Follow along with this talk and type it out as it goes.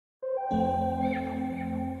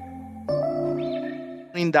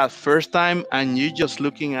happening that first time and you just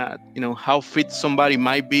looking at, how fit somebody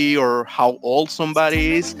might be or how old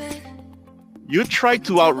somebody is, you try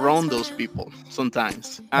to outrun those people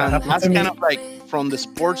sometimes. And that's kind of like from the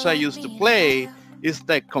sports I used to play, is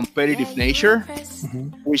the competitive nature,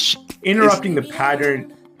 which interrupting the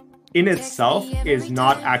pattern in itself is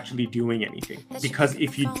not actually doing anything, because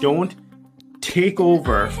if you don't take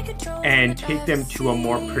over and take them to a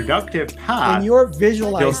more productive path, when you're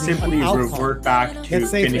visualizing, they'll simply revert back to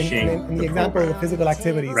finishing in the example of the physical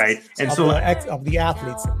activities, right? And of so of the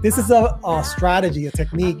athletes, this is a strategy, a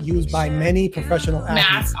technique used by many professional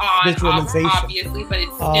athletes. Visualization, obviously, but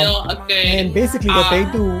it's still a good. And basically, what they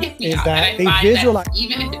do is that they visualize. That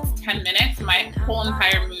even if it's 10 minutes, my whole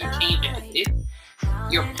entire mood changes.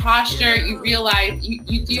 Your posture, you realize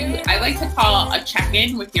you do, I like to call a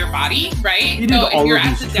check-in with your body, right? You did all of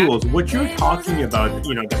these tools. What you're talking about,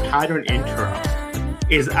 the pattern interrupt,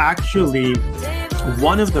 is actually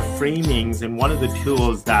one of the framings and one of the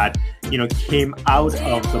tools that, came out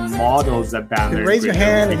of the models that Bandler. Raise your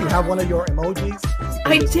hand if you have one of your emojis.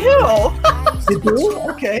 I do. You do?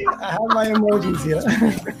 Okay, I have my emojis here.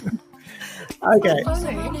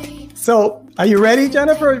 Okay. So, are you ready,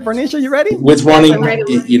 Jennifer? Bernicia, you ready? With running,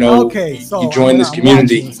 okay, so you join this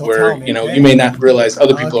community where, you may not realize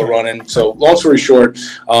other people are running. So, long story short,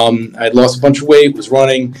 I'd lost a bunch of weight, was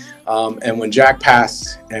running, and when Jack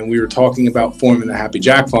passed and we were talking about forming the Happy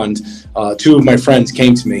Jack Fund, two of my friends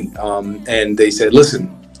came to me and they said,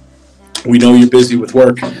 listen, we know you're busy with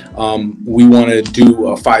work. We want to do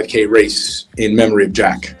a 5K race in memory of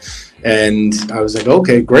Jack. And I was like,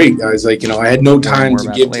 okay, great. I was like, I had no time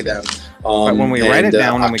to give to them. But when we write it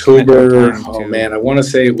down, October, I want to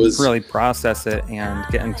say it was really process it and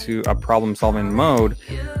get into a problem-solving mode.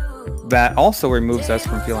 That also removes us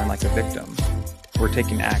from feeling like a victim. We're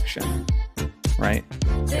taking action, right?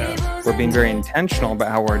 Yeah. We're being very intentional about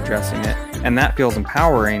how we're addressing it, and that feels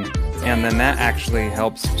empowering. And then that actually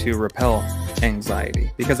helps to repel anxiety,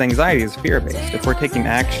 because anxiety is fear-based. If we're taking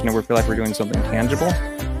action and we feel like we're doing something tangible,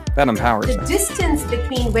 that empowers the distance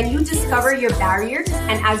between when you discover your barriers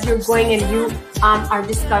and as you're going and you are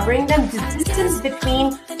discovering them, the distance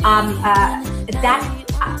between that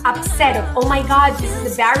upset of, oh my God, this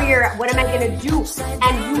is a barrier, what am I going to do?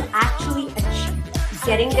 And you actually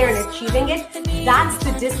getting there and achieving it, that's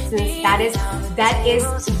the distance that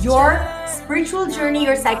is your spiritual journey,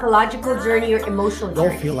 your psychological journey, your emotional journey.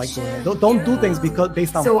 Don't feel like doing it. Don't do things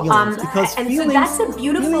based on feelings. Because and feelings, so that's a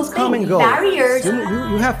beautiful thing. Come and go. Barriers.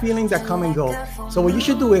 You have feelings that come and go. So what you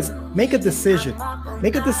should do is make a decision.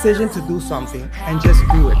 Make a decision to do something and just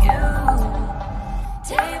do it.